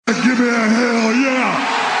Give me a hell yeah.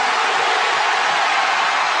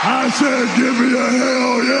 I said give me a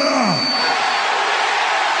hell yeah.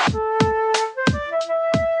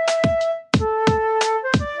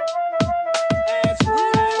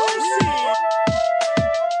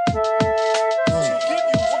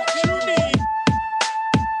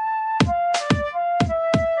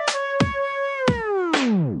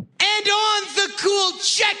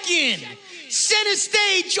 Center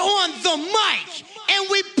stage on the mic, and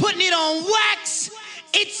we're putting it on wax.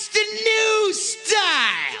 It's the new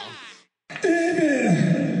style.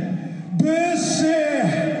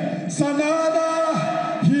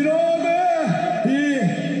 Sanada, Hirome,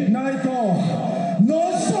 y Naito,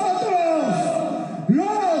 nosotros,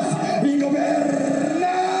 los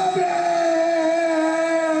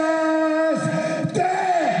ingobernables de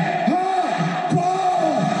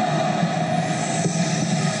Japón.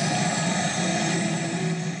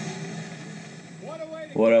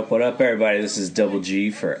 What up, everybody? This is Double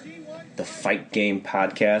G for the Fight Game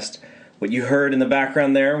Podcast. What you heard in the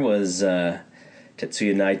background there was Tetsuya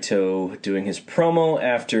Naito doing his promo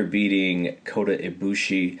after beating Kota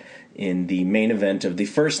Ibushi in the main event of the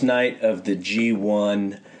first night of the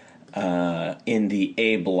G1 in the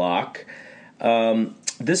A block.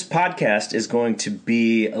 This podcast is going to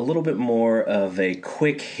be a little bit more of a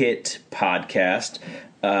quick hit podcast.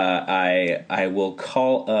 I will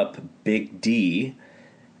call up Big D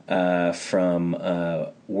from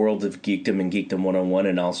World of Geekdom and Geekdom 101,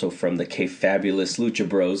 and also from the K-Fabulous Lucha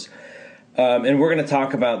Bros. And we're going to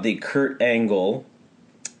talk about the Kurt Angle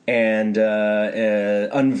and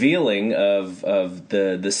unveiling of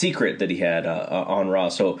the secret that he had on Raw.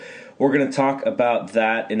 So we're going to talk about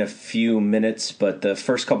that in a few minutes, but the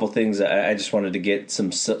first couple things, I just wanted to get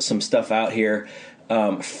some stuff out here.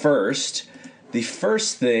 First, the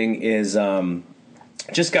first thing is...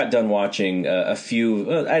 just got done watching a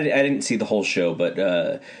few. I didn't see the whole show, but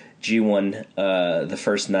G1 the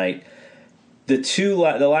first night.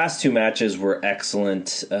 The last two matches were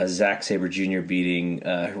excellent. Zack Sabre Jr. beating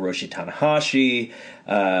Hiroshi Tanahashi.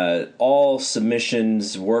 All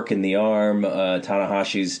submissions, work in the arm.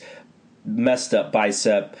 Tanahashi's messed up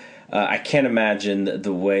bicep. I can't imagine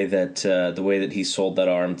the way that he sold that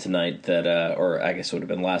arm tonight. Or I guess it would have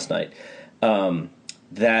been last night.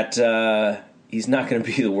 He's not going to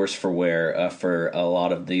be the worse for wear for a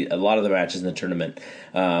lot of the matches in the tournament.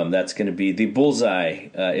 That's going to be the bullseye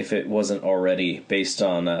if it wasn't already based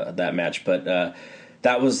on that match. But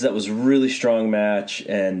that was a really strong match,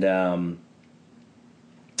 and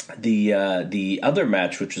the other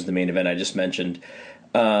match, which was the main event I just mentioned,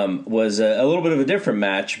 was a little bit of a different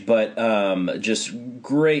match, but just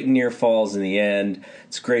great near falls in the end.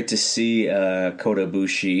 It's great to see Kota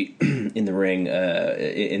Ibushi in the ring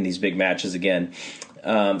in these big matches again.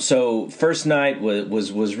 So first night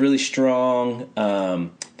was really strong.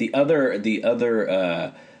 The other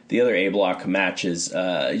A block matches,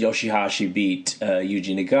 Yoshihashi beat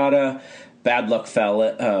Yuji Nagata, Bad Luck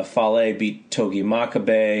Fale beat Togi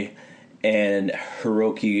Makabe, and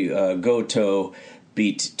Hiroki Goto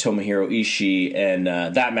beat Tomohiro Ishii, and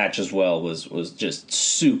that match as well was just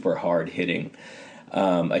super hard hitting.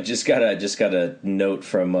 I just got a note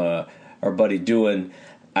from our buddy Doohan.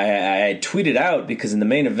 I tweeted out because in the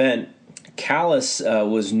main event, Callis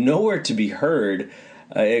was nowhere to be heard.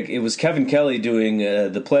 It was Kevin Kelly doing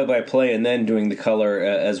the play-by-play and then doing the color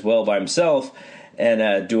as well by himself, and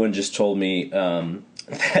Doohan just told me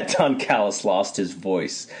that Don Callis lost his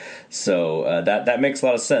voice. So that makes a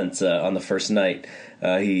lot of sense on the first night.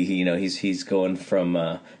 He's going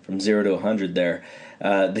from 0 to 100 there.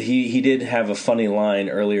 He did have a funny line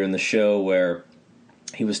earlier in the show where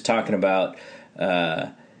he was talking about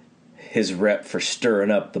his rep for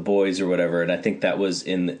stirring up the boys or whatever, and I think that was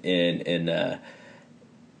in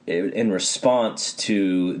response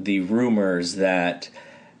to the rumors that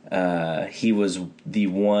he was the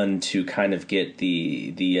one to kind of get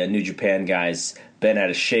the New Japan guys bent out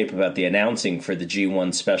of shape about the announcing for the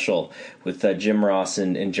G1 special with Jim Ross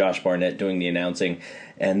and Josh Barnett doing the announcing.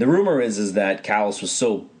 And the rumor is that Callis was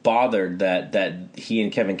so bothered that he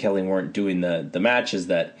and Kevin Kelly weren't doing the matches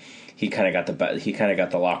that he kind of got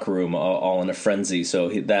the locker room all in a frenzy. So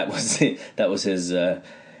that was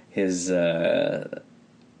his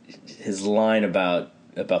line about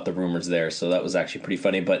the rumors there. So that was actually pretty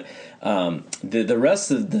funny. But the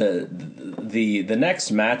rest of the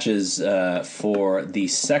next matches for the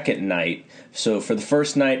second night. So for the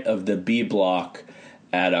first night of the B block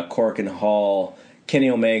at Korakuen Hall, Kenny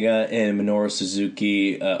Omega and Minoru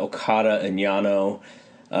Suzuki, Okada and Yano,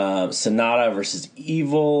 Sonata versus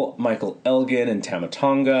Evil, Michael Elgin and Tama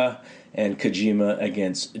Tonga, and Kojima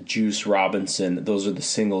against Juice Robinson. Those are the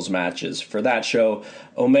singles matches for that show.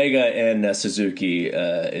 Omega and Suzuki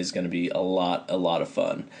is going to be a lot of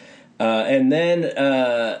fun. And then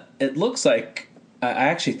it looks like I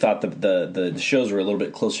actually thought the shows were a little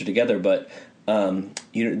bit closer together, but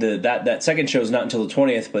that second show is not until the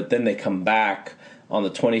 20th, but then they come back on the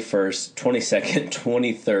 21st, 22nd,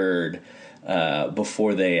 23rd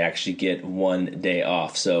before they actually get 1 day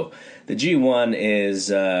off. So the G1 is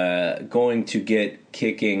going to get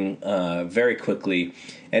kicking very quickly,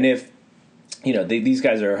 and if these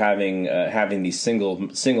guys are having these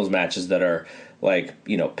singles matches that are like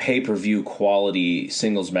pay-per-view quality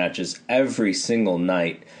singles matches every single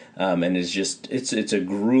night, and it's a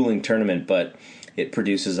grueling tournament, but it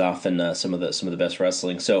produces often some of the best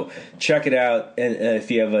wrestling. So check it out. And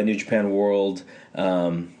if you have a New Japan World,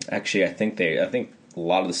 actually, I think a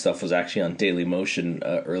lot of the stuff was actually on Daily Motion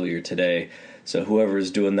earlier today. So whoever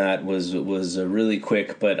is doing that was really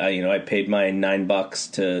quick. But I paid my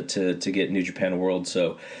 $9 to get New Japan World.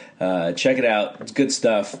 So check it out. It's good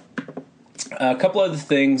stuff. A couple other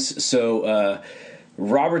things. So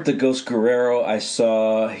Robert the Ghost Guerrero, I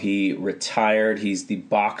saw he retired. He's the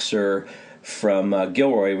boxer from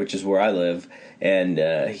Gilroy, which is where I live, and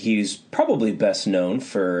he's probably best known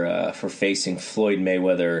for facing Floyd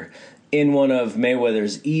Mayweather in one of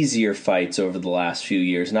Mayweather's easier fights over the last few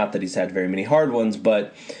years. Not that he's had very many hard ones,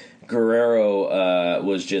 but Guerrero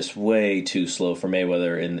was just way too slow for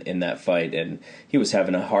Mayweather in that fight, and he was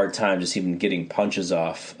having a hard time just even getting punches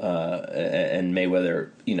off. And Mayweather,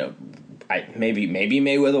 maybe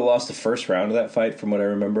Mayweather lost the first round of that fight, from what I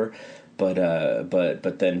remember.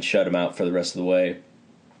 But then shut him out for the rest of the way.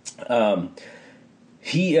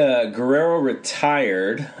 Guerrero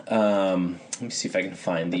retired. Let me see if I can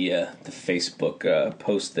find the Facebook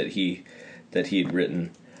post that he had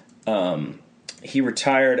written. He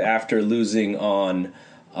retired after losing on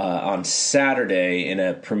Saturday in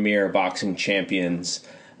a Premier Boxing Champions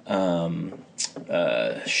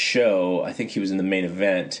show. I think he was in the main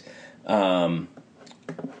event. I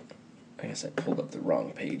guess I pulled up the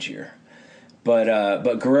wrong page here.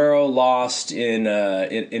 But Guerrero lost in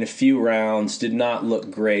a few rounds. Did not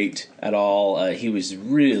look great at all. He was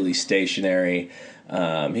really stationary.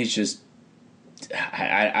 He's just.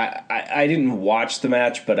 I didn't watch the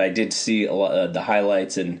match, but I did see a lot, the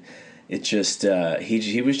highlights, and it just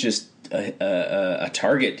he was just a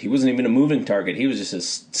target. He wasn't even a moving target. He was just a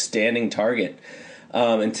standing target.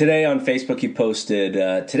 And today on Facebook he posted,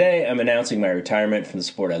 "Today I'm announcing my retirement from the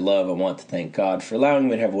sport I love. I want to thank God for allowing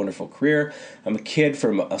me to have a wonderful career. I'm a kid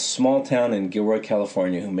from a small town in Gilroy,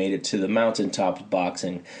 California who made it to the mountaintop of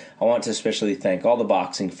boxing. I want to especially thank all the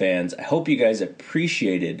boxing fans. I hope you guys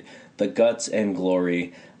appreciated the guts and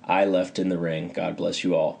glory I left in the ring. God bless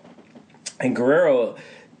you all." And Guerrero,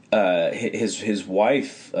 his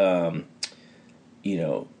wife,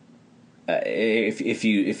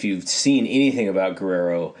 if you've seen anything about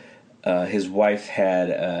Guerrero, his wife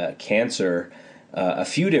had cancer a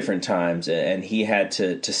few different times, and he had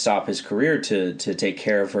to stop his career to take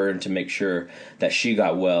care of her and to make sure that she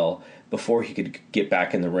got well before he could get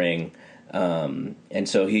back in the ring. And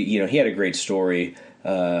so he had a great story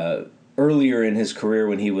earlier in his career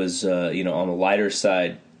when he was on the lighter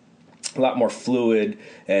side, a lot more fluid,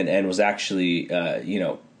 and was actually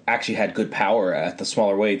actually had good power at the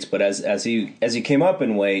smaller weights. But as he came up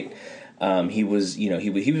in weight, he was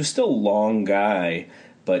still a long guy,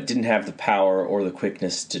 but didn't have the power or the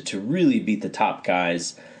quickness to really beat the top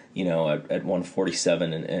guys, at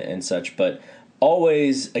 147 and such. But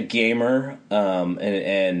always a gamer,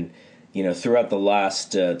 and throughout the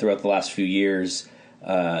last few years,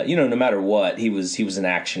 no matter what, he was an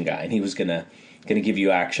action guy, and he was gonna give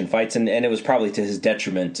you action fights, and it was probably to his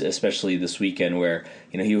detriment, especially this weekend where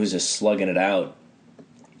he was just slugging it out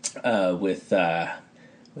with the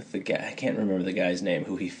guy. I can't remember the guy's name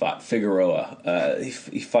who he fought. Figueroa.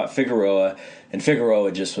 He fought Figueroa, and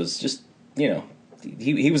Figueroa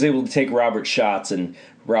he was able to take Robert's shots, and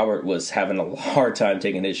Robert was having a hard time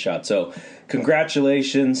taking his shot. So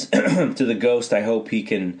congratulations to the Ghost. I hope he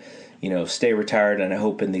can stay retired, and I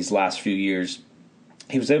hope in these last few years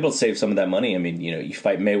he was able to save some of that money. I mean, you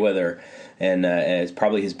fight Mayweather, and it's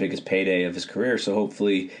probably his biggest payday of his career. So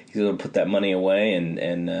hopefully he's able to put that money away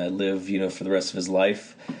and live, for the rest of his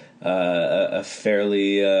life, a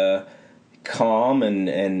fairly calm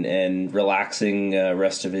and relaxing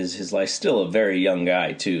rest of his life. Still a very young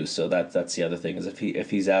guy too. So that's the other thing, is if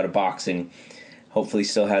he's out of boxing, hopefully he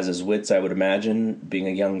still has his wits, I would imagine, being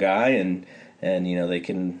a young guy, and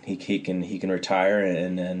he can retire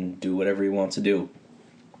and do whatever he wants to do.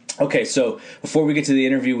 Okay, so before we get to the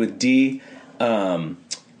interview with D,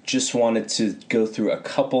 just wanted to go through a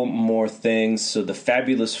couple more things. So the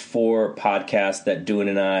Fabulous Four podcast that Duane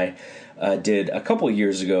and I did a couple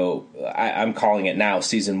years ago, I'm calling it now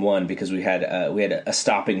Season 1 because we had a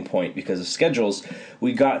stopping point because of schedules.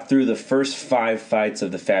 We got through the first 5 fights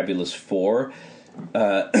of the Fabulous Four.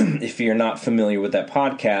 If you're not familiar with that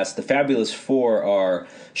podcast, the Fabulous Four are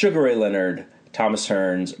Sugar Ray Leonard, Thomas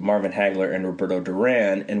Hearns, Marvin Hagler, and Roberto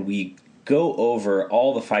Duran, and we go over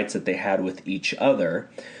all the fights that they had with each other.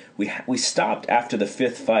 We stopped after the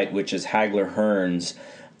 5th fight, which is Hagler-Hearns,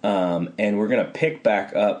 and we're going to pick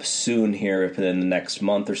back up soon here within the next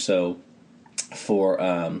month or so for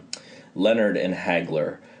Leonard and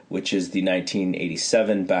Hagler, which is the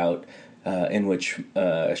 1987 bout in which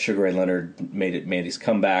Sugar Ray Leonard made his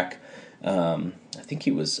comeback. I think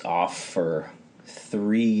he was off for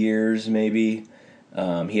 3 years, maybe.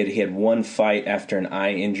 He had one fight after an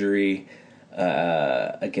eye injury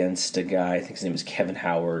against a guy, I think his name was Kevin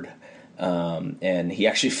Howard, and he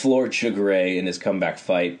actually floored Sugar Ray in his comeback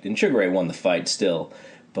fight, and Sugar Ray won the fight still.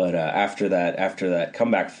 But after that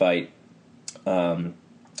comeback fight,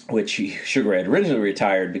 which Sugar Ray had originally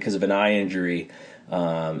retired because of an eye injury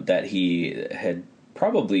that he had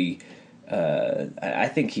probably. I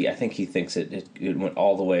think he thinks it went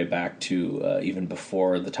all the way back to even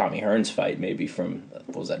before the Tommy Hearns fight, maybe from,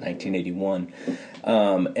 what was that, 1981.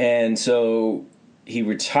 And so he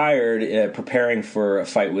retired preparing for a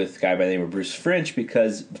fight with a guy by the name of Bruce Finch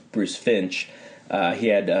because Bruce Finch, he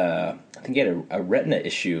had a retina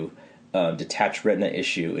issue, detached retina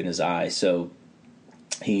issue in his eye. So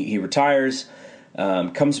he retires.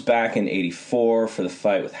 Comes back in 84 for the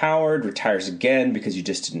fight with Howard, retires again because you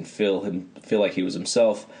just didn't feel like he was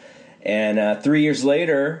himself, and 3 years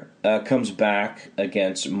later comes back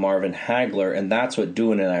against Marvin Hagler, and that's what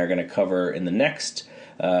Duane and I are going to cover in the next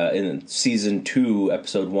in Season 2,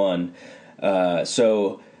 Episode 1.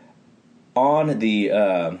 So on the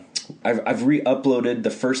I've re-uploaded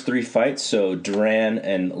the first 3 fights, so Duran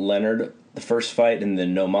and Leonard, the first fight, and the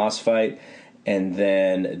No Mas fight. And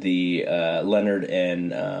then the Leonard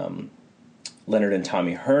and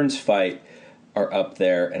Tommy Hearns fight are up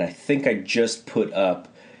there, and I think I just put up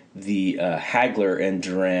the Hagler and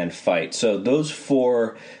Duran fight. So those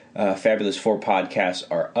 4 Fabulous Four podcasts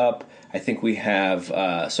are up. I think we have.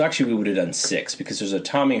 So actually, we would have done 6 because there's a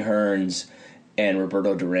Tommy Hearns and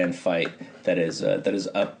Roberto Duran fight that is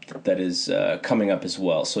coming up as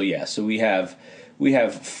well. So yeah, so we have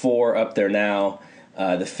 4 up there now.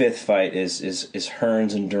 The 5th fight is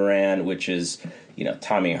Hearns and Duran, which is,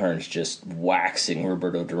 Tommy Hearns just waxing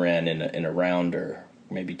Roberto Duran in a round or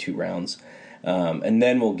maybe 2 rounds, and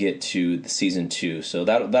then we'll get to the Season 2. So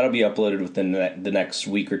that'll be uploaded within the next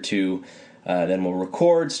week or 2. Then we'll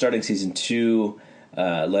record starting Season 2,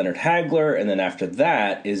 Leonard Hagler, and then after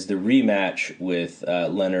that is the rematch with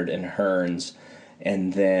Leonard and Hearns,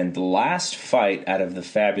 and then the last fight out of the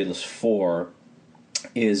Fabulous Four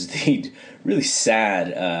is the really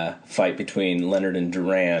sad fight between Leonard and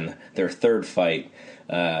Duran, their 3rd fight.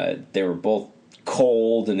 They were both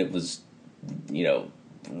cold, and it was,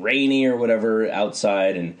 rainy or whatever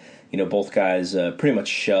outside, and, both guys pretty much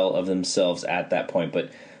shell of themselves at that point. But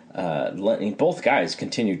both guys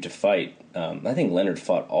continued to fight. I think Leonard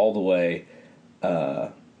fought all the way.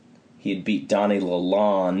 He had beat Donnie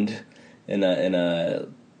Lalonde in a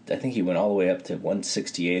I think he went all the way up to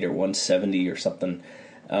 168 or 170 or something.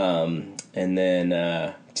 And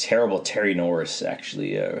then terrible Terry Norris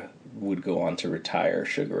actually would go on to retire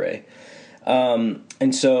Sugar Ray.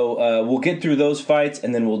 And so we'll get through those fights,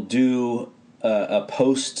 and then we'll do a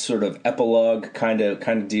post sort of epilogue kind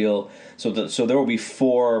of deal. So there will be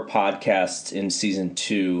 4 podcasts in Season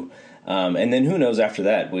 2. And then who knows after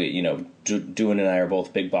that? Duane and I are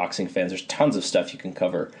both big boxing fans. There's tons of stuff you can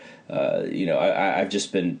cover. I've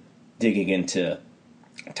just been digging into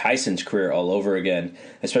Tyson's career all over again,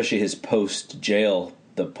 especially his post-jail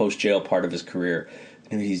part of his career.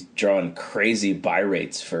 He's drawing crazy buy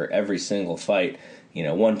rates for every single fight.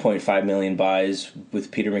 1.5 million buys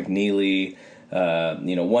with Peter McNeely,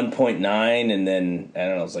 1.9, and then, I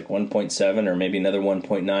don't know, it's like 1.7 or maybe another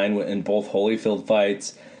 1.9 in both Holyfield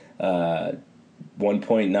fights.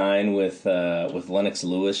 1.9 with Lennox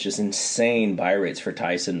Lewis, just insane buy rates for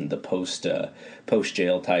Tyson, the post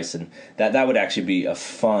jail Tyson. That would actually be a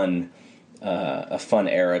fun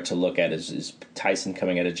era to look at is Tyson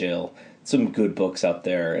coming out of jail. Some good books out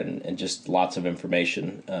there and just lots of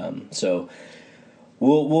information. So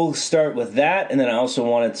we'll start with that, and then I also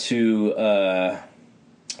wanted to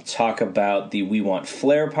talk about the We Want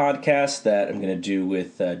Flair podcast that I'm going to do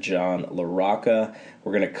with John LaRocca.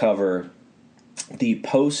 We're going to cover the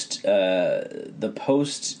post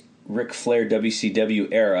Ric Flair WCW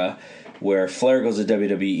era, where Flair goes to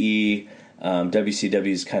WWE. WCW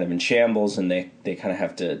is kind of in shambles, and they kind of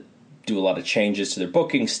have to do a lot of changes to their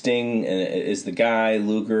booking. Sting is the guy.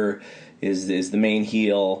 Luger is the main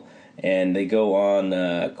heel, and they go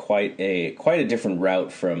on quite a different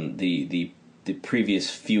route from the previous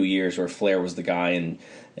few years where Flair was the guy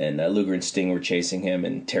and Luger and Sting were chasing him,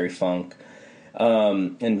 and Terry Funk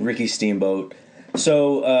and Ricky Steamboat.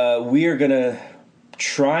 So we are going to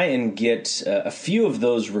try and get a few of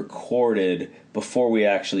those recorded before we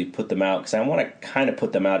actually put them out, because I want to kind of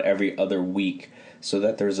put them out every other week so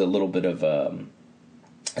that there's a little bit of a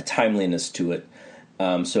timeliness to it.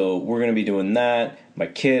 So we're going to be doing that. My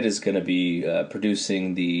kid is going to be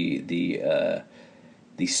producing the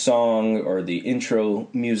song or the intro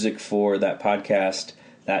music for that podcast.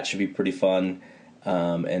 That should be pretty fun,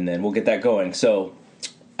 and then we'll get that going. So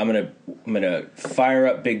I'm gonna fire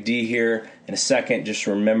up Big D here in a second. Just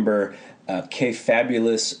remember,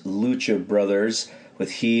 K-Fabulous Lucha Brothers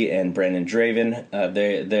with he and Brandon Draven.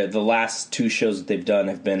 The last two shows that they've done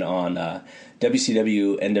have been on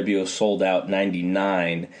WCW NWO Sold Out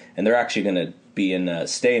 99, and they're actually going to be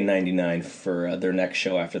stay in 99 for their next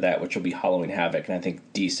show after that, which will be Halloween Havoc, and I think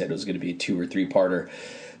D said it was going to be a 2 or 3-parter.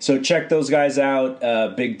 So check those guys out.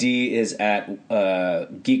 Big D is at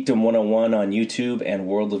Geekdom 101 on YouTube and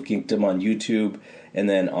World of Geekdom on YouTube. And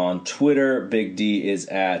then on Twitter, Big D is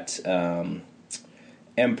at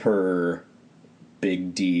Emperor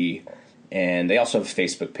Big D. And they also have a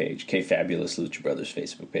Facebook page, K-Fabulous Lucha Brothers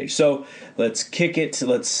Facebook page. So let's kick it.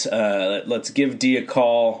 Let's give D a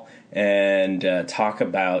call and talk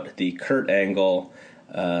about the Kurt Angle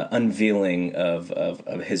unveiling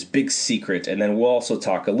of his big secret, and then we'll also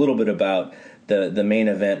talk a little bit about the main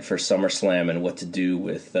event for SummerSlam and what to do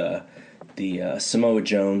with the Samoa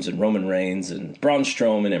Jones and Roman Reigns and Braun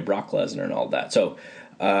Strowman and Brock Lesnar and all that. So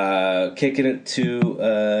kicking it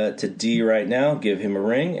to D right now, give him a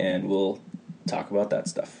ring and we'll talk about that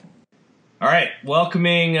stuff. All right,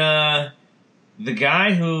 welcoming the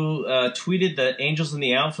guy who tweeted that Angels in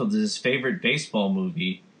the Outfield is his favorite baseball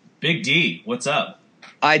movie, Big D. What's up?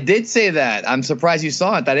 I did say that. I'm surprised you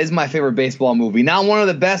saw it. That is my favorite baseball movie. Not one of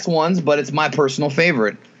the best ones, but it's my personal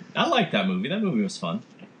favorite. I like that movie. That movie was fun.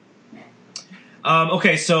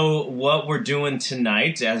 Okay, so what we're doing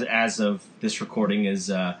tonight, as of this recording,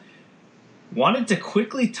 is wanted to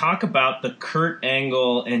quickly talk about the Kurt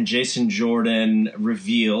Angle and Jason Jordan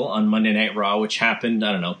reveal on Monday Night Raw, which happened,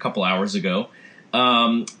 I don't know, a couple hours ago.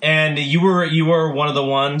 And you were one of the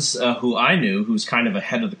ones who I knew who's kind of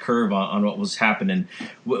ahead of the curve on what was happening.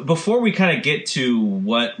 Before we kind of get to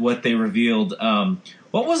what they revealed,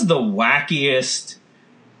 what was the wackiest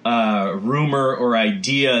rumor or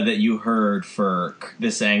idea that you heard for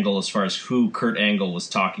this angle as far as who Kurt Angle was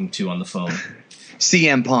talking to on the phone?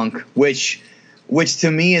 CM Punk, which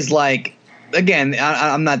to me is like, again,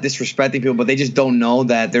 I'm not disrespecting people, but they just don't know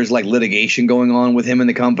that there's like litigation going on with him in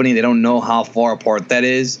the company. They don't know how far apart that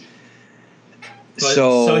is.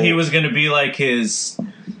 So he was going to be like his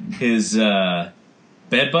bed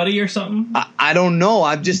buddy or something? I don't know.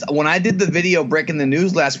 When I did the video breaking the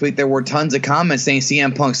news last week, there were tons of comments saying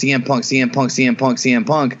CM Punk, CM Punk, CM Punk, CM Punk, CM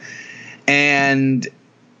Punk. And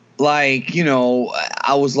like, you know,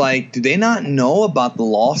 I was like, do they not know about the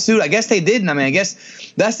lawsuit? I guess they didn't. I mean, I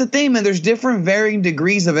guess that's the thing, man. There's different varying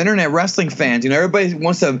degrees of internet wrestling fans. You know, everybody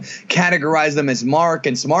wants to categorize them as Mark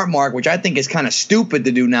and Smart Mark, which I think is kind of stupid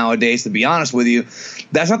to do nowadays, to be honest with you.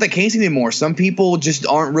 That's not the case anymore. Some people just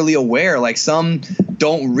aren't really aware. Like, some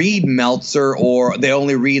don't read Meltzer, or they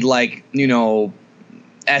only read, like, you know,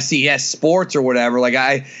 SES Sports or whatever. Like,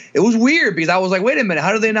 it was weird because I was like, wait a minute,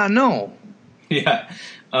 how do they not know? Yeah.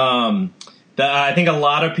 I think a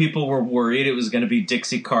lot of people were worried it was going to be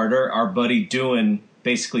Dixie Carter. Our buddy Doohan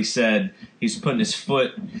basically said he's putting his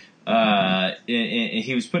foot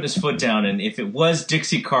he was putting his foot down, and if it was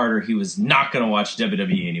Dixie Carter, he was not going to watch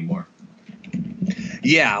WWE anymore.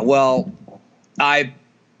 Yeah, well,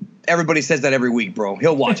 everybody says that every week, bro.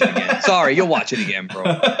 He'll watch it again. Sorry, you'll watch it again, bro.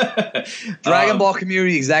 Dragon Ball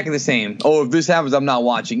community, exactly the same. Oh, if this happens, I'm not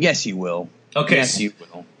watching. Yes, you will. Okay. Yes, you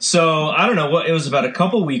will. So, I don't know, it was about a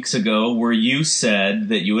couple weeks ago where you said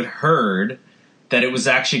that you had heard that it was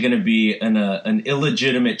actually going to be an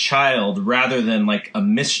illegitimate child rather than like a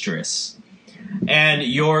mistress. And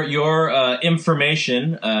your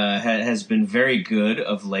information has been very good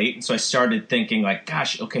of late, and so I started thinking like,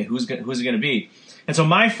 gosh, okay, who's it going to be? And so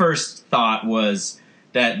my first thought was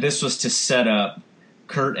that this was to set up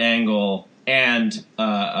Kurt Angle and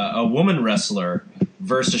a woman wrestler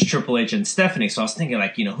versus Triple H and Stephanie. So I was thinking,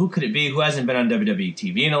 like, who could it be? Who hasn't been on WWE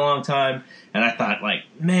TV in a long time? And I thought, like,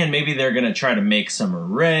 man, maybe they're going to try to make Summer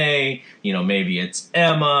Rae. Maybe it's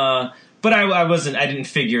Emma. But I didn't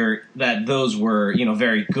figure that those were,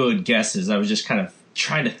 very good guesses. I was just kind of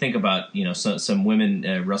trying to think about, some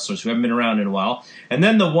women wrestlers who haven't been around in a while. And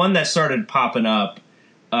then the one that started popping up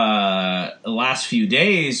the last few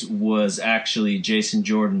days was actually Jason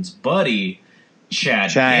Jordan's buddy,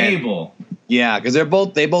 Chad Gable. Yeah, because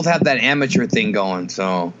they both have that amateur thing going.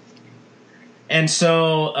 So, and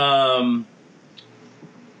so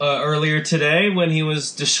earlier today, when he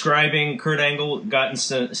was describing Kurt Angle, got in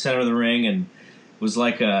center of the ring and was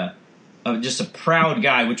like just a proud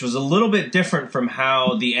guy, which was a little bit different from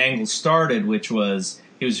how the Angle started, which was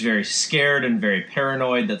he was very scared and very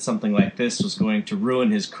paranoid that something like this was going to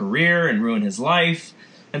ruin his career and ruin his life.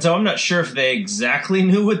 And so I'm not sure if they exactly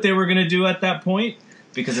knew what they were going to do at that point.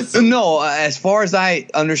 Because it's no, as far as I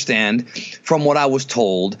understand, from what I was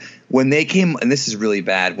told, when they came, and this is really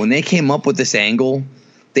bad, when they came up with this angle,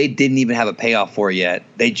 they didn't even have a payoff for it yet.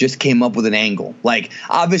 They just came up with an angle. Like,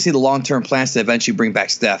 obviously, the long-term plan is to eventually bring back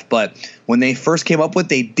Steph, but when they first came up with it,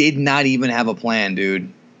 they did not even have a plan,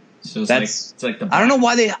 dude. So it's like the black, I don't know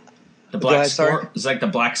why they it's like the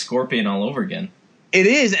Black Scorpion all over again. It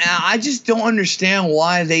is, and I just don't understand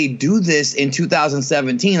why they do this in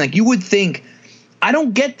 2017. Like, you would think. I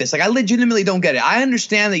don't get this. Like, I legitimately don't get it. I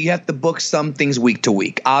understand that you have to book some things week to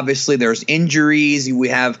week. Obviously, there's injuries. We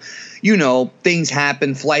have, things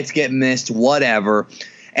happen. Flights get missed, whatever.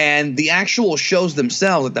 And the actual shows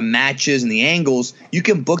themselves, like the matches and the angles, you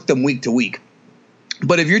can book them week to week.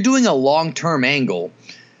 But if you're doing a long-term angle,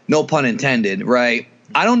 no pun intended, right?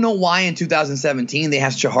 I don't know why in 2017 they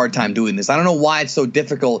have such a hard time doing this. I don't know why it's so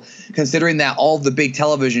difficult, considering that all the big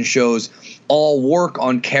television shows all work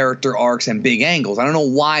on character arcs and big angles. I don't know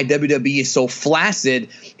why WWE is so flaccid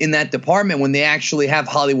in that department when they actually have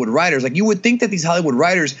Hollywood writers. Like, you would think that these Hollywood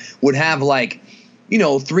writers would have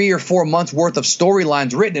 3 or 4 months worth of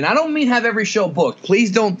storylines written. And I don't mean have every show booked.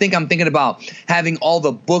 Please don't think I'm thinking about having all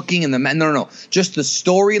the booking and no. Just the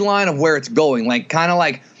storyline of where it's going. Like, kind of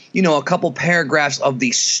like, a couple paragraphs of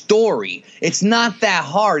the story. It's not that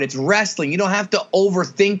hard. It's wrestling. You don't have to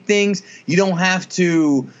overthink things. You don't have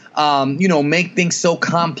to, make things so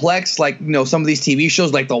complex like, some of these TV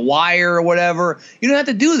shows like The Wire or whatever. You don't have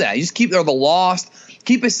to do that. You just or The Lost.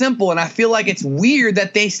 Keep it simple. And I feel like it's weird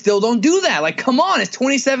that they still don't do that. Like, come on, it's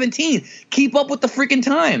 2017. Keep up with the freaking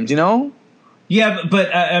times, Yeah,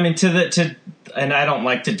 but I mean, and I don't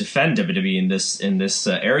like to defend WWE in this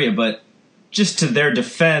area, but just to their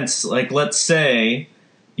defense, like, let's say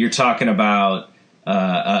you're talking about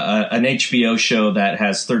an HBO show that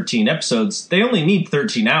has 13 episodes. They only need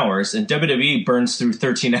 13 hours, and WWE burns through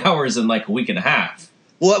 13 hours in like a week and a half.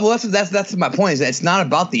 Well, that's my point. Is that it's not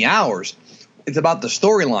about the hours; it's about the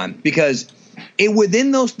storyline. Because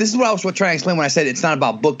within those, this is what I was trying to explain when I said it's not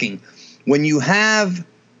about booking. When you have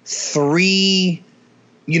 3,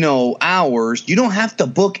 hours, you don't have to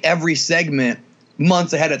book every segment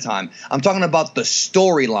months ahead of time. I'm talking about the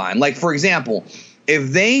storyline. Like, for example,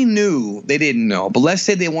 if they didn't know, but let's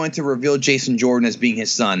say they wanted to reveal Jason Jordan as being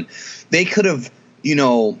his son, they could have,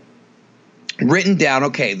 written down,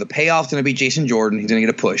 okay, the payoff's going to be Jason Jordan. He's going to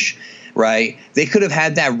get a push, right? They could have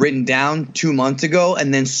had that written down 2 months ago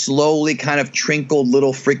and then slowly kind of trickled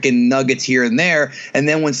little freaking nuggets here and there. And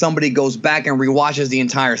then when somebody goes back and rewatches the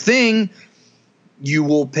entire thing, you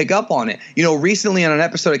will pick up on it. Recently on an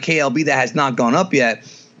episode of KLB that has not gone up yet,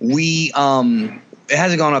 it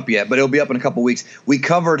hasn't gone up yet, but it'll be up in a couple weeks. We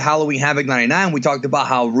covered Halloween Havoc 99. We talked about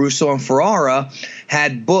how Russo and Ferrara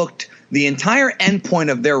had booked the entire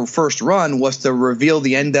endpoint of their first run was to reveal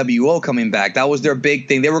the NWO coming back. That was their big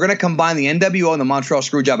thing. They were going to combine the NWO and the Montreal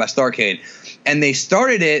Screwjob at Starrcade. And they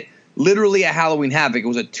started it literally at Halloween Havoc. It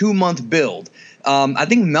was a 2-month build. I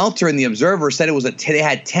think Meltzer in The Observer said they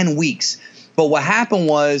had 10 weeks. But what happened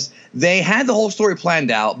was they had the whole story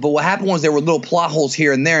planned out. But what happened was there were little plot holes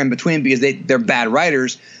here and there in between because they're bad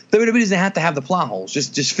writers. WWE doesn't have to have the plot holes.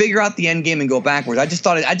 Just figure out the end game and go backwards. I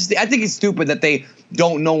think it's stupid that they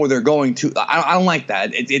don't know where they're going to. I don't like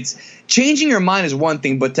that. It's changing your mind is one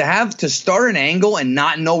thing, but to start an angle and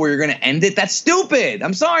not know where you're going to end it, that's stupid.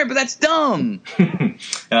 I'm sorry, but that's dumb.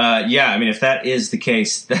 Yeah, I mean, if that is the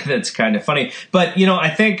case, that's kind of funny. But I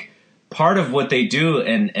think part of what they do,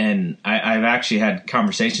 and I've actually had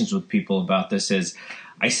conversations with people about this, is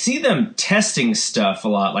I see them testing stuff a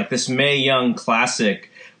lot, like this Mae Young Classic,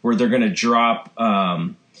 where they're going to drop,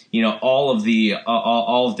 all of the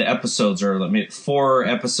episodes, or maybe 4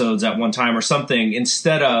 episodes at one time or something,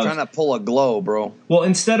 instead of trying to pull a Glow, bro. Well,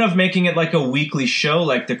 instead of making it like a weekly show,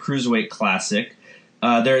 like the Cruiserweight Classic,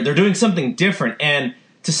 They're doing something different, and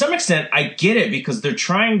to some extent, I get it because they're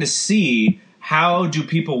trying to see how do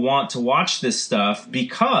people want to watch this stuff.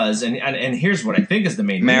 Because and here's what I think is the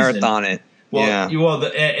main marathon reason. it. Well,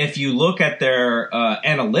 if you look at their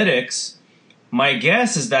analytics, my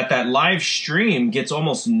guess is that live stream gets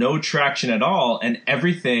almost no traction at all, and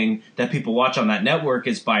everything that people watch on that network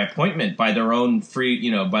is by appointment, by their own free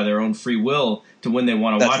will to when they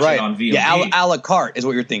want to watch it on VOD. Yeah, a la carte is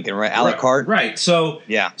what you're thinking, right? A la carte, right? So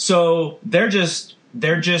yeah, so they're just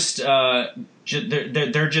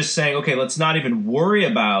saying, okay, let's not even worry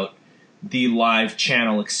about the live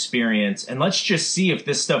channel experience, and let's just see if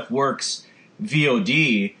this stuff works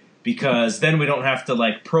VOD. Because then we don't have to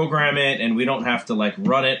like program it, and we don't have to like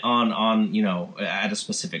run it on at a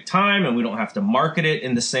specific time, and we don't have to market it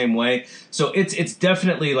in the same way. So it's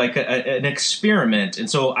definitely like an experiment, and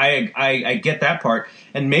so I get that part,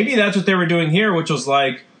 and maybe that's what they were doing here, which was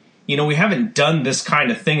like, we haven't done this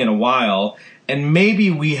kind of thing in a while, and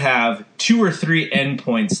maybe we have 2 or 3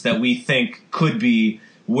 endpoints that we think could be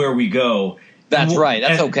where we go. That's right.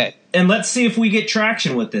 That's okay. And let's see if we get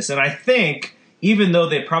traction with this. And I think, even though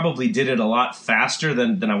they probably did it a lot faster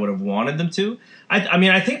than I would have wanted them to,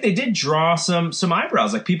 I think they did draw some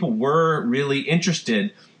eyebrows. Like, people were really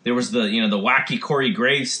interested. There was the wacky Corey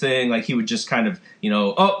Graves thing. Like, he would just kind of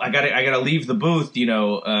I gotta leave the booth.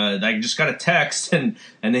 I just got a text, and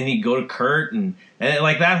then he'd go to Kurt, and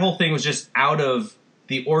like that whole thing was just out of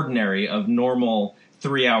the ordinary of normal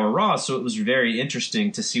 3-hour Raw. So it was very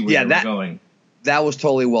interesting to see where they were going. That was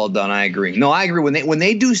totally well done. I agree. No, I agree. When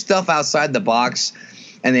they do stuff outside the box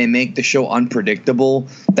and they make the show unpredictable,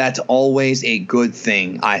 that's always a good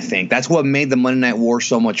thing, I think. That's what made the Monday Night War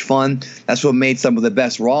so much fun. That's what made some of the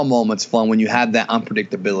best Raw moments fun, when you have that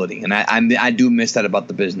unpredictability. And I do miss that about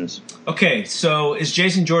the business. Okay, so is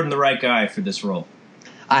Jason Jordan the right guy for this role?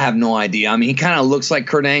 I have no idea. I mean, he kind of looks like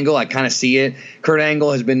Kurt Angle. I kind of see it. Kurt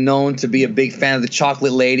Angle has been known to be a big fan of the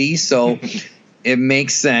chocolate ladies, so it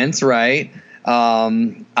makes sense, right?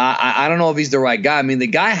 I don't know if he's the right guy. I mean, the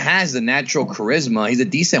guy has the natural charisma. He's a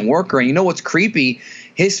decent worker. And you know what's creepy?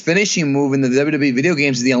 His finishing move in the WWE video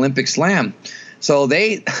games is the Olympic Slam. So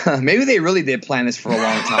maybe they really did plan this for a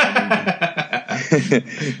long time.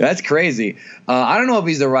 That's crazy. I don't know if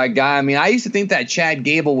he's the right guy. I mean, I used to think that Chad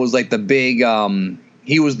Gable was like the big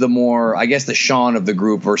he was the more, I guess, the Shawn of the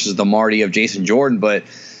group versus the Marty of Jason Jordan, but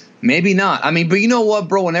maybe not. I mean, but you know what,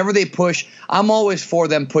 bro? Whenever they push, I'm always for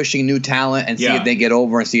them pushing new talent and see if they get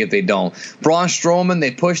over and see if they don't. Braun Strowman, they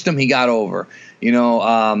pushed him, he got over.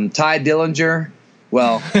 Ty Dillinger,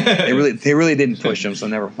 well, they really didn't push him, so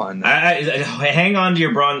never mind that. Hang on to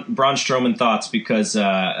your Braun Strowman thoughts, because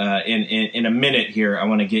in a minute here, I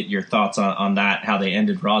want to get your thoughts on that, how they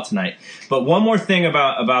ended Raw tonight. But one more thing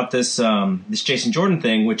about this this Jason Jordan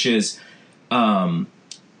thing, which is,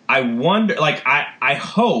 I wonder, like, I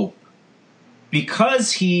hope,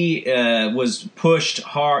 because he was pushed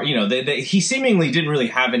hard, he seemingly didn't really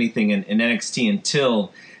have anything in NXT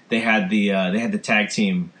until they had the tag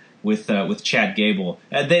team with Chad Gable.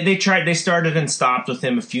 They started and stopped with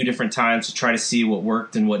him a few different times to try to see what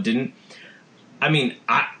worked and what didn't. I mean,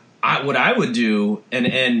 what I would do,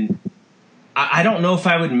 and I don't know if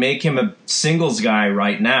I would make him a singles guy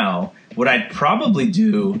right now. What I'd probably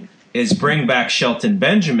do is bring back Shelton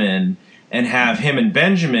Benjamin and have him and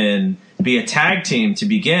Benjamin be a tag team to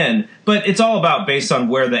begin. But it's all about based on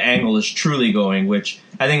where the angle is truly going, which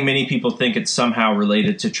I think many people think it's somehow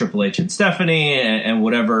related to Triple H and Stephanie and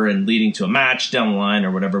whatever, and leading to a match down the line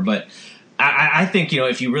or whatever. But I think,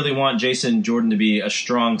 if you really want Jason Jordan to be a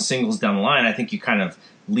strong singles down the line, I think you kind of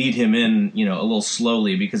lead him in, a little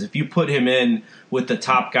slowly, because if you put him in with the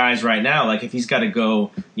top guys right now, like if he's got to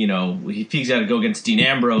go, if he's got to go against Dean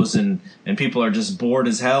Ambrose and people are just bored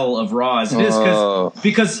as hell of Raw as it is,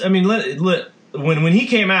 because I mean, when he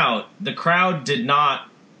came out, the crowd did not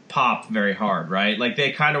pop very hard, right? Like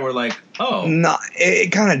they kind of were like, oh, no,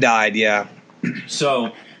 it kind of died, yeah.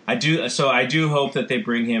 So I do hope that they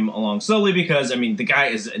bring him along slowly, because I mean, the guy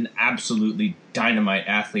is an absolutely dynamite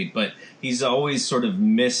athlete, but he's always sort of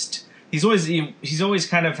missed. He's always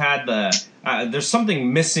kind of had the there's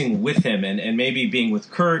something missing with him, and maybe being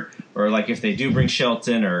with Kurt, or like if they do bring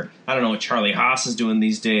Shelton, or I don't know what Charlie Haas is doing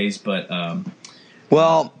these days, but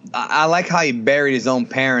well, I like how he buried his own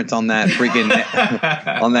parents on that freaking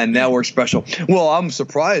on that network special. Well, I'm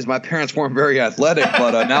surprised my parents weren't very athletic,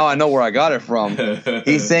 but now I know where I got it from.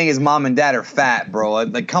 He's saying his mom and dad are fat, bro.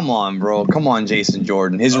 Like, come on, bro. Come on, Jason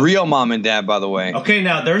Jordan. His real mom and dad, by the way. Okay,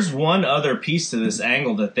 now there's one other piece to this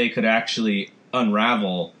angle that they could actually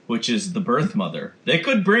unravel, which is the birth mother. They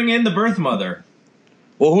could bring in the birth mother.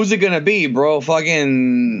 Well, who's it going to be, bro?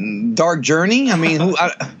 Fucking Dark Journey? I mean,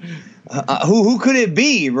 who could it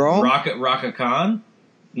be, bro? Raka Khan?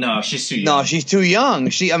 No, she's too young. No, she's too young.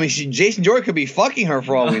 Jason Jordan could be fucking her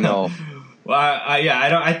for all we know. Well,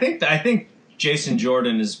 I think Jason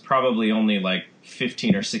Jordan is probably only like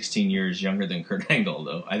 15 or 16 years younger than Kurt Angle,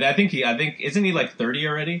 though. I think isn't he like 30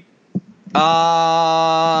 already? We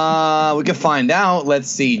can find out. Let's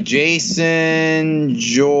see. Jason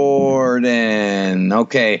Jordan.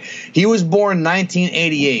 Okay. He was born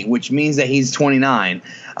 1988, which means that he's 29.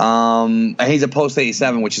 And he's a post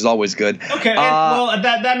 87, which is always good. Okay. Well,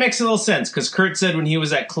 that makes a little sense because Kurt said when he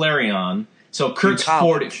was at Clarion, so Kurt's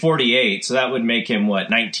 48, so that would make him,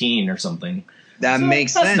 19 or something. That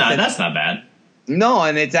makes sense. That's not bad. No,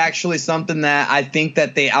 and it's actually something that I think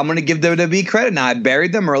that I'm going to give WWE credit now. I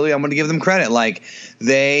buried them early. I'm going to give them credit. Like,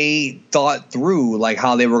 they thought through, like,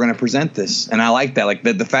 how they were going to present this. And I like that. Like,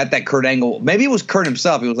 the fact that Kurt Angle, maybe it was Kurt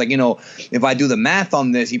himself. He was like, if I do the math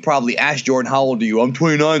on this, he probably asked Jordan, how old are you? I'm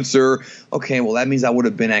 29, sir. Okay, well, that means I would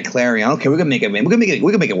have been at Clarion. Okay, we can make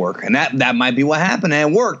it work. And that might be what happened,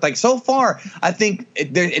 and it worked. Like, so far, I think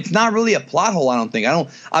it's not really a plot hole, I don't think.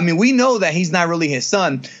 We know that he's not really his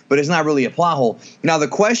son, but it's not really a plot hole. Now, the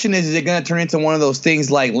question is it going to turn into one of those things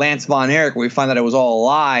like Lance Von Erich where we find out it was all a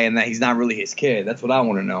lie and that he's not really his kid? That's what I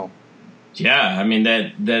want to know. Yeah, I mean,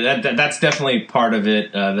 that's definitely part of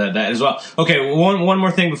it, that as well. Okay, one more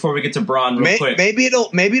thing before we get to Braun real quick. Maybe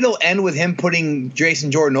it'll end with him putting Jason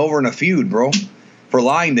Jordan over in a feud, bro, for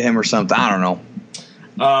lying to him or something. I don't know.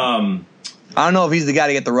 I don't know if he's the guy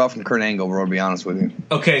to get the rub from Kurt Angle, bro, to be honest with you.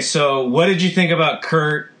 Okay, so what did you think about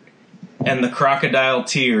Kurt and the crocodile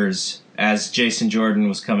tears as Jason Jordan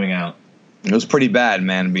was coming out? It was pretty bad,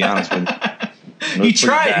 man, to be honest with you. He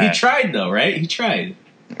tried though, right? He tried.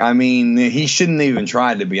 I mean, he shouldn't have even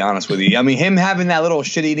tried, to be honest with you. I mean, him having that little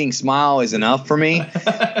shit-eating smile is enough for me.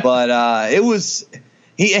 But it was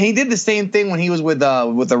he did the same thing when he was with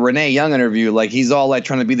the Renee Young interview. Like, he's all like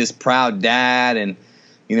trying to be this proud dad and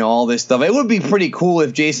all this stuff. It would be pretty cool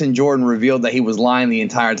if Jason Jordan revealed that he was lying the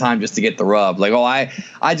entire time just to get the rub. Like,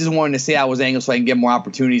 I just wanted to say I was Angle so I can get more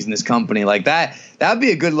opportunities in this company. Like that would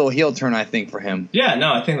be a good little heel turn, I think, for him. Yeah,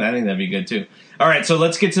 no, I think that'd be good too. All right, so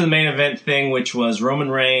let's get to the main event thing, which was Roman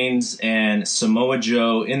Reigns and Samoa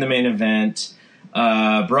Joe in the main event.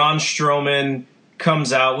 Braun Strowman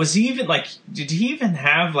comes out. Was he even did he even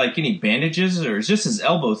have any bandages, or is just his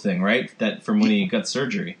elbow thing, right? That from when he got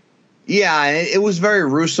surgery. Yeah, it was very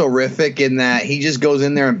Russo-rific in that he just goes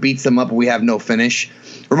in there and beats them up and we have no finish.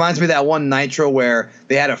 Reminds me of that one Nitro where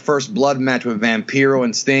they had a first blood match with Vampiro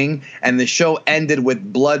and Sting, and the show ended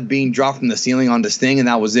with blood being dropped from the ceiling onto Sting, and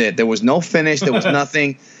that was it. There was no finish. There was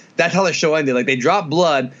nothing. That's how the show ended. Like, they dropped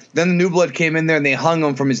blood, then the new blood came in there and they hung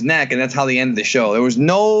him from his neck, and that's how they ended the show. There was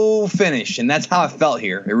no finish, and that's how it felt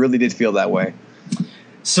here. It really did feel that way.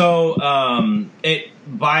 So,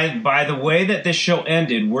 by the way that this show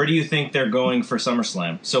ended, where do you think they're going for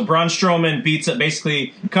SummerSlam? So Braun Strowman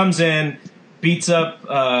comes in, beats up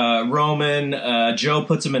Roman. Joe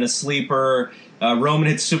puts him in a sleeper. Roman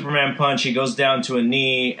hits Superman punch. He goes down to a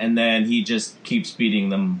knee, and then he just keeps beating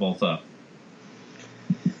them both up.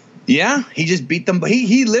 Yeah, he just beat them.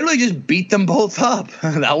 He literally just beat them both up.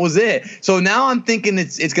 That was it. So now I'm thinking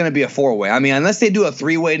it's going to be a 4-way. I mean, unless they do a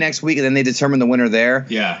 3-way next week and then they determine the winner there.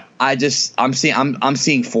 Yeah. I'm seeing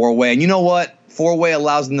 4-way, and you know what? 4-way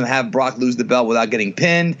allows them to have Brock lose the belt without getting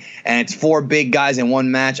pinned, and it's 4 big guys in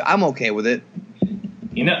one match. I'm okay with it.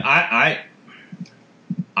 I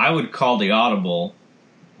would call the audible,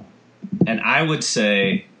 and I would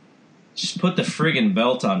say, just put the friggin'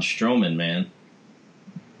 belt on Strowman, man.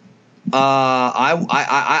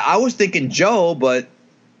 I was thinking Joe, but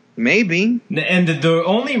maybe. And the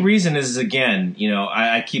only reason is, again,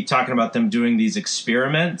 I keep talking about them doing these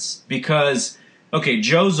experiments because, okay,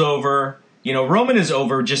 Joe's over. Roman is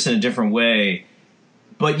over just in a different way.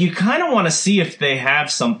 But you kind of want to see if they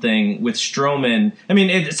have something with Strowman. I mean,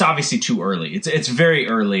 it's obviously too early. It's very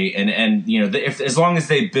early, and as long as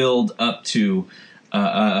they build up to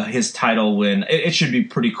his title win, it should be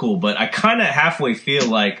pretty cool. But I kind of halfway feel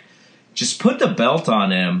like just put the belt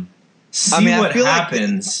on him, see what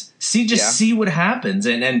happens. See what happens,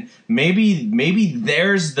 and maybe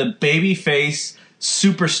there's the babyface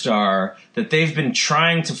superstar that they've been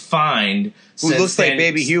trying to find. Who looks like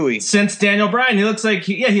Baby Huey since Daniel Bryan. He looks like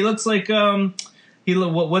what's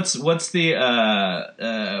the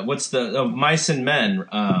of Mice and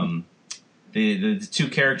Men, the two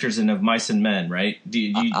characters in Of Mice and Men, right? Do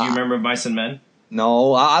you remember Of Mice and Men?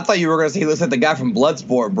 No, I thought you were gonna say he looks like the guy from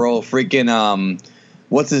Bloodsport, bro. Freaking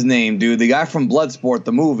what's his name, dude? The guy from Bloodsport,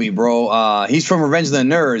 the movie, bro. He's from Revenge of the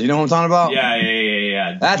Nerds. You know what I'm talking about?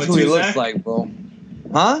 Yeah. That's who he looks like, bro.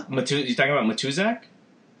 Huh? You talking about Matuzak?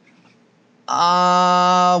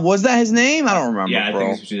 Was that his name? I don't remember. Yeah, I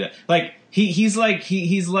think it's Matuzak. Like he's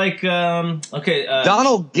like okay.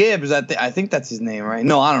 Donald Gibbs. I think that's his name, right?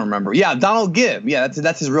 No, I don't remember. Yeah, Donald Gibb. Yeah,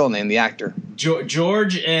 that's his real name, the actor.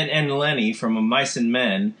 George and Lenny from Mice and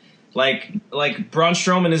Men. Like Braun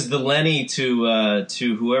Strowman is the Lenny to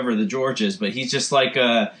whoever the George is, but he's just like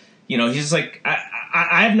he's like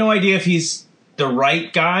I have no idea if he's the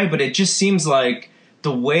right guy, but it just seems like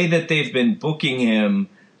the way that they've been booking him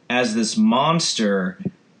as this monster.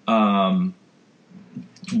 Why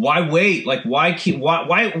wait? Like why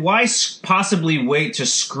possibly wait to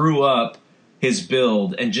screw up his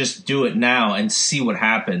build and just do it now and see what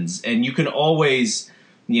happens? And you can always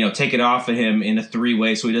take it off of him in a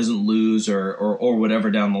 3-way so he doesn't lose or whatever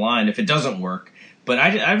down the line if it doesn't work. But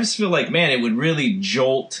I just feel like, man, it would really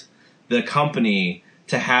jolt the company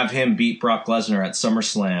to have him beat Brock Lesnar at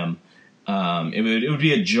SummerSlam. It would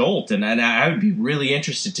be a jolt, and I would be really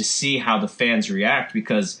interested to see how the fans react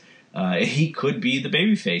because he could be the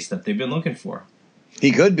babyface that they've been looking for.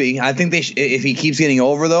 He could be. I think if he keeps getting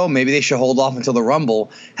over, though, maybe they should hold off until the Rumble,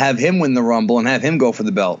 have him win the Rumble, and have him go for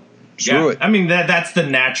the belt. Screw it. I mean, that's the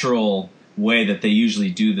natural way that they usually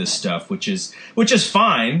do this stuff, which is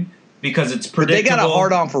fine because it's predictable. But they got a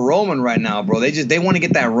hard on for Roman right now, bro. They want to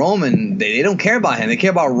get that Roman. They don't care about him. They care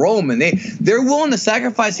about Roman. They're willing to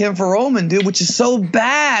sacrifice him for Roman, dude, which is so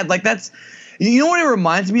bad. Like that's. You know what it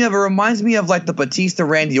reminds me of? It reminds me of like the Batista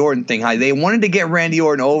Randy Orton thing. How they wanted to get Randy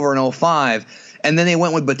Orton over in 05, and then they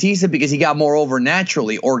went with Batista because he got more over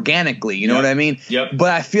naturally, organically. You know what I mean? Yep. But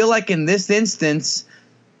I feel like in this instance,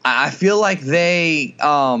 I feel like they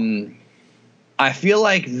might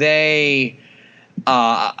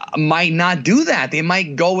not do that. They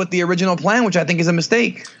might go with the original plan, which I think is a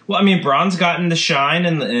mistake. Well, I mean, Braun's gotten the shine,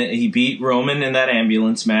 and he beat Roman in that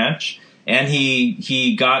ambulance match, and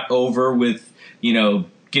he got over with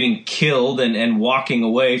getting killed and walking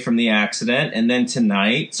away from the accident, and then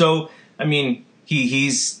tonight. So I mean,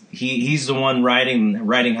 he's the one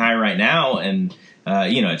riding high right now, and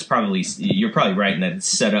it's probably you're probably right in that it's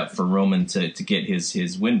set up for Roman to get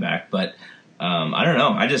his win back, but. I don't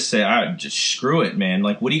know. I just say, just screw it, man.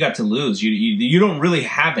 Like, what do you got to lose? You don't really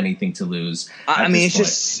have anything to lose. I mean,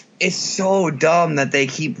 it's so dumb that they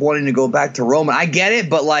keep wanting to go back to Roman. I get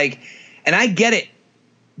it, but and I get it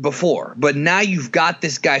before, but now you've got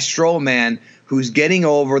this guy Strowman who's getting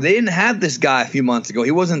over. They didn't have this guy a few months ago.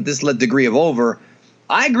 He wasn't this degree of over.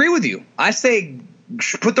 I agree with you. I say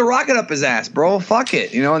put the rocket up his ass, bro. Fuck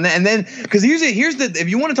it, and then because here's the if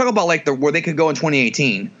you want to talk about where they could go in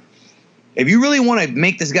 2018. If you really want to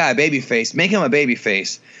make this guy a babyface, make him a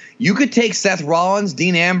babyface. You could take Seth Rollins,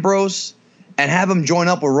 Dean Ambrose, and have him join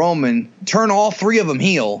up with Roman, turn all three of them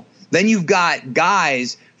heel. Then you've got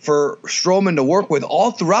guys for Strowman to work with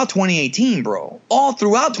all throughout 2018, bro. All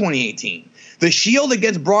throughout 2018. The Shield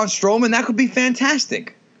against Braun Strowman, that could be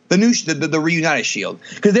fantastic. The reunited Shield.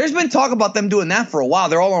 Because there's been talk about them doing that for a while.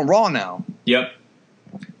 They're all on Raw now. Yep.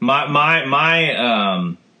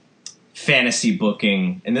 My fantasy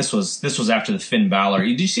booking, and this was after the Finn Balor.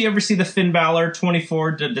 Did you ever see the Finn Balor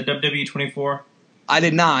 24, the WWE 24? I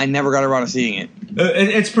did not. I never got around to seeing it.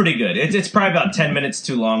 It's pretty good. It's probably about 10 minutes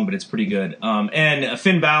too long, but it's pretty good. And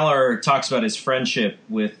Finn Balor talks about his friendship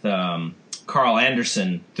with Carl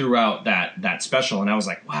Anderson throughout that special, and I was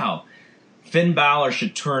like, wow, Finn Balor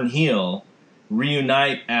should turn heel,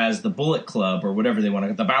 reunite as the Bullet Club or whatever they want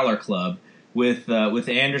to, the Balor Club, with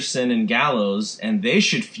Anderson and Gallows, and they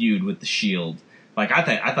should feud with the Shield. Like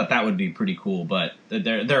I thought that would be pretty cool, but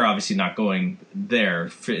they're obviously not going there.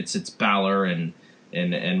 It's Balor and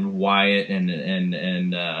Wyatt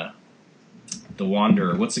and the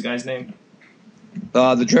Wanderer. What's the guy's name?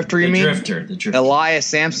 The Drifter, you mean? The Drifter. Elias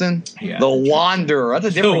Sampson? Yeah. The Wanderer. That's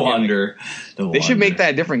a different Wanderer. Gimmick. They should make that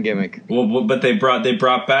a different gimmick. Well, but they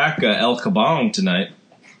brought back El Kabong tonight.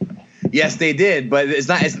 Yes, they did, but it's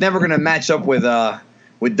never going to match up with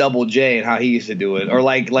Double J and how he used to do it. Or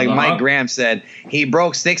like Mike Graham said, he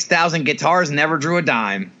broke 6,000 guitars and never drew a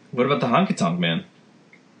dime. What about the Honky Tonk Man?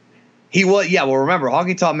 He was, yeah. Well, remember,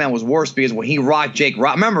 Honky Tonk Man was worse because when he rocked Jake,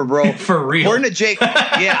 remember, bro. For real. According to Jake,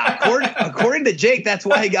 according to Jake, that's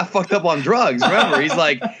why he got fucked up on drugs. Remember, he's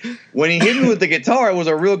like, when he hit me with the guitar, it was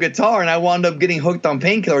a real guitar, and I wound up getting hooked on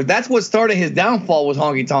painkillers. That's what started his downfall was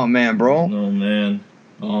Honky Tonk Man, bro. Oh man.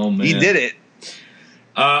 He did it.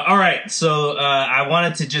 All right, so I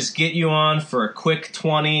wanted to just get you on for a quick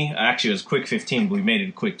 20. Actually, it was quick 15, but we made it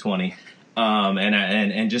a quick 20.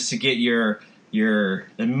 And just to get your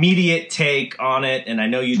immediate take on it. And I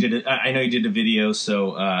know you did it. I know you did a video,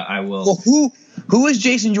 so I will. Well, Who is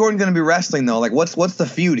Jason Jordan going to be wrestling though? Like, what's the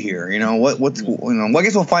feud here? You know, what's well, I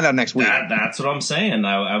guess we'll find out next week. That's what I'm saying.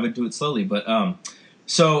 I would do it slowly, but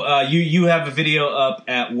so you have a video up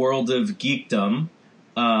at World of Geekdom,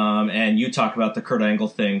 and you talk about the Kurt Angle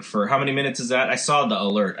thing for how many minutes is that? I saw the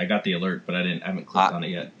alert. I got the alert, but I haven't clicked on it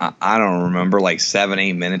yet. I don't remember, like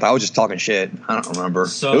 7-8 minutes. I was just talking shit. I don't remember.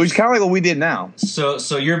 So it was kind of like what we did now.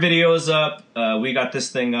 So your video is up. We got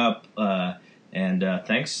this thing up. And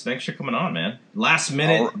thanks for coming on, man. Last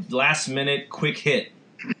minute, quick hit.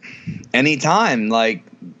 Anytime, like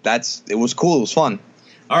it was cool. It was fun.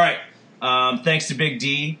 All right. Thanks to Big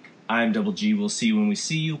D. I'm Double G. We'll see you when we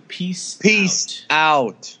see you. Peace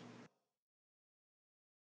out.